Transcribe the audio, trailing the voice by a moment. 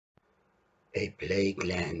A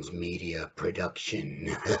Plaguelands Media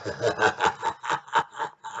production.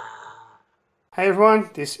 Hey everyone,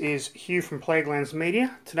 this is Hugh from Plaguelands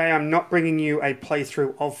Media. Today I'm not bringing you a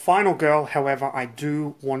playthrough of Final Girl, however I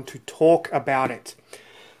do want to talk about it.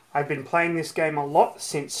 I've been playing this game a lot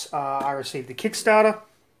since I received the Kickstarter,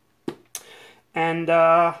 and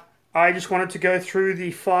I just wanted to go through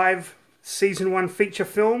the 5 Season 1 feature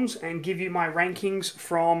films and give you my rankings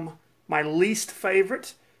from my least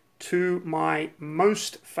favourite to my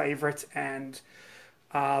most favourite and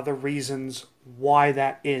the reasons why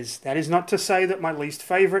that is. That is not to say that my least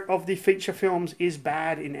favourite of the feature films is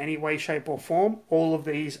bad in any way, shape, or form. All of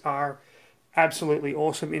these are absolutely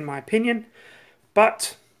awesome in my opinion.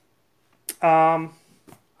 But I'm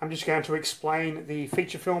just going to explain the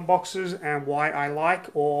feature film boxes and why I like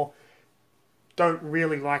or don't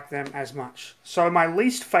really like them as much. So my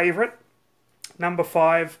least favourite, number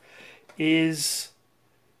 5, is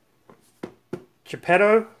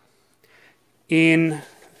Geppetto in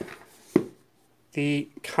the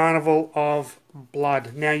Carnival of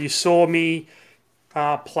Blood. Now, you saw me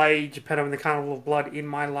play Geppetto in the Carnival of Blood in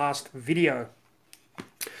my last video.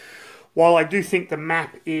 While I do think the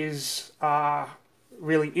map is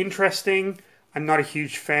really interesting, I'm not a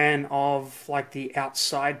huge fan of like the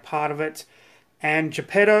outside part of it. And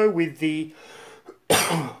Geppetto with the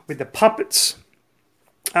with the puppets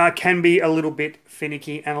can be a little bit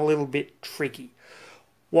finicky and a little bit tricky.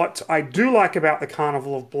 What I do like about the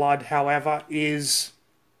Carnival of Blood, however, is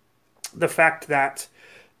the fact that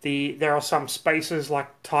there are some spaces like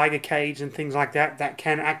Tiger Cage and things like that that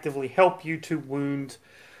can actively help you to wound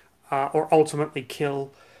or ultimately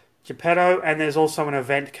kill Geppetto. And there's also an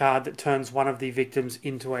event card that turns one of the victims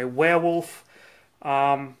into a werewolf,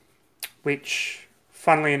 which,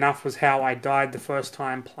 funnily enough, was how I died the first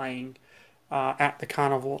time playing at the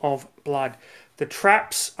Carnival of Blood. The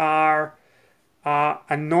traps are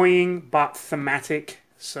annoying but thematic,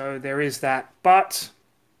 so there is that. But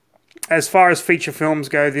as far as feature films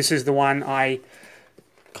go, this is the one I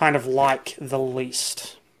kind of like the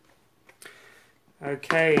least.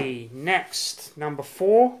 Okay, next, number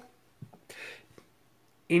 4,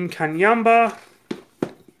 in Kanyamba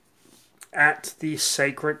at the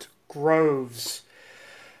Sacred Groves.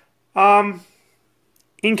 In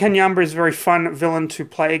Kanyamba is a very fun villain to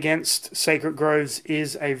play against. Sacred Groves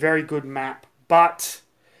is a very good map, but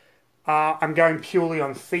I'm going purely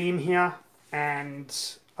on theme here, and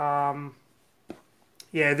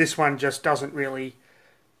yeah, this one just doesn't really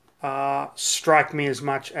strike me as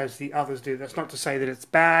much as the others do. That's not to say that it's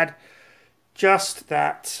bad, just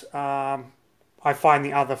that I find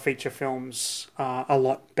the other feature films a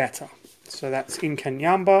lot better. So that's in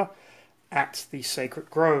Kanyamba at the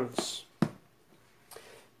Sacred Groves.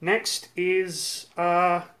 Next is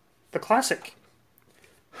the classic,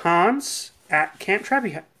 Hans at Camp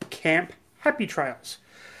Happy Trails.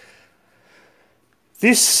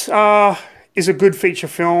 This is a good feature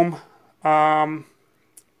film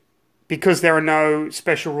because there are no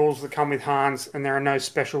special rules that come with Hans and there are no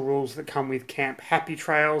special rules that come with Camp Happy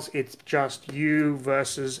Trails. It's just you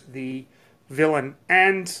versus the villain.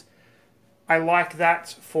 And I like that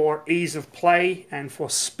for ease of play and for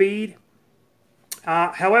speed.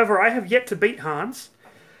 However, I have yet to beat Hans.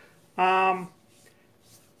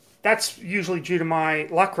 That's usually due to my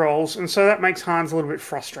luck rolls, and so that makes Hans a little bit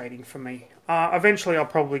frustrating for me. Eventually, I'll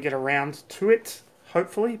probably get around to it,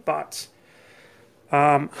 hopefully, but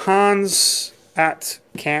Hans at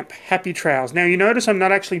Camp Happy Trails. Now, you notice I'm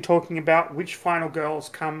not actually talking about which final girls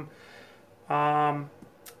come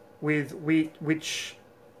with which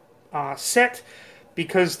set,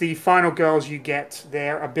 because the final girls you get,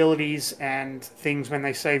 their abilities and things when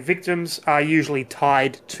they save victims are usually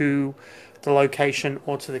tied to the location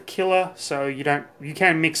or to the killer, so you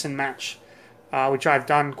can mix and match, which I've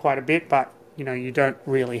done quite a bit, but you don't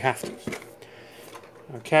really have to.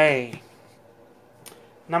 Okay,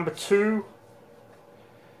 number 2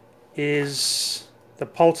 is the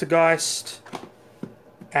Poltergeist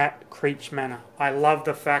at Creech Manor. I love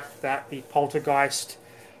the fact that the Poltergeist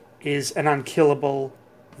is an unkillable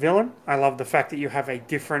villain. I love the fact that you have a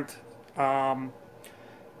different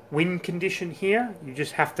win condition here. You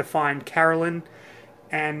just have to find Carolyn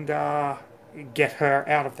and get her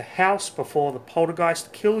out of the house before the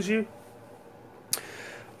Poltergeist kills you.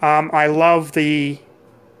 I love the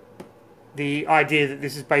idea that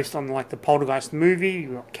this is based on like the Poltergeist movie.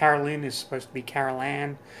 Carolyn is supposed to be Carol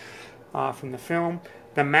Ann from the film.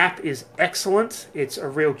 The map is excellent. It's a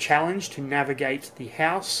real challenge to navigate the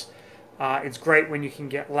house. It's great when you can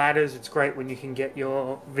get ladders. It's great when you can get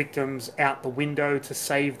your victims out the window to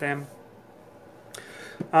save them.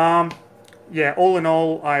 yeah, all in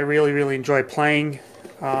all, I really enjoy playing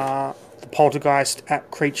the Poltergeist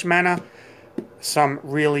at Creech Manor. Some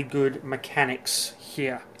really good mechanics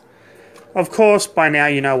here. Of course, by now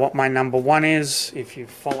you know what my number one is, if you've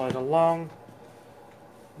followed along.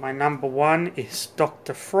 My number one is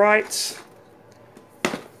Dr. Fright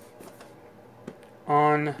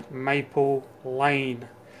on Maple Lane.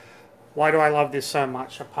 Why do I love this so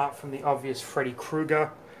much, apart from the obvious Freddy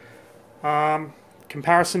Krueger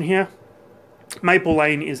comparison here? Maple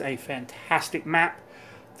Lane is a fantastic map.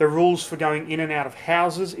 The rules for going in and out of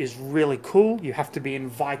houses is really cool. You have to be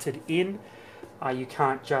invited in. You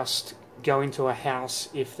can't just go into a house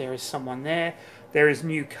if there is someone there. There is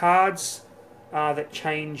new cards that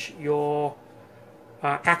change your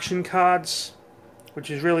action cards, which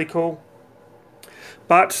is really cool.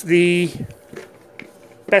 But the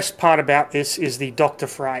best part about this is the Dr.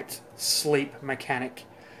 Fright sleep mechanic.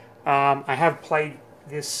 I have played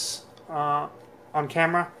this on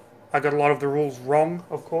camera. I got a lot of the rules wrong,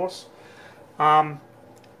 of course. But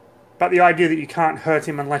the idea that you can't hurt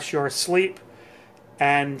him unless you're asleep,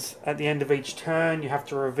 and at the end of each turn you have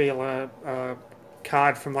to reveal a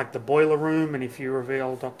card from like the boiler room, and if you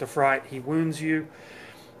reveal Dr. Fright, he wounds you.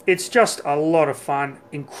 It's just a lot of fun.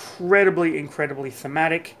 Incredibly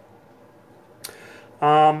thematic.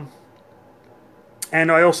 And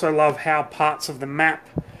I also love how parts of the map,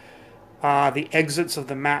 the exits of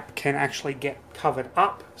the map can actually get covered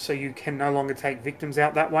up, so you can no longer take victims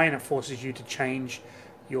out that way, and it forces you to change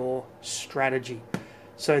your strategy.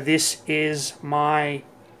 So this is my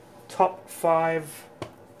top 5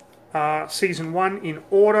 Season 1 in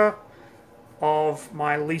order of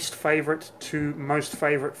my least favourite to most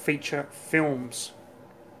favourite feature films.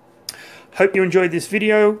 Hope you enjoyed this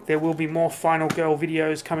video. There will be more Final Girl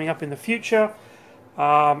videos coming up in the future,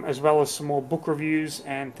 as well as some more book reviews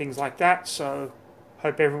and things like that. So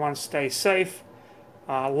hope everyone stays safe,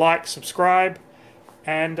 like, subscribe,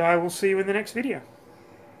 and I will see you in the next video.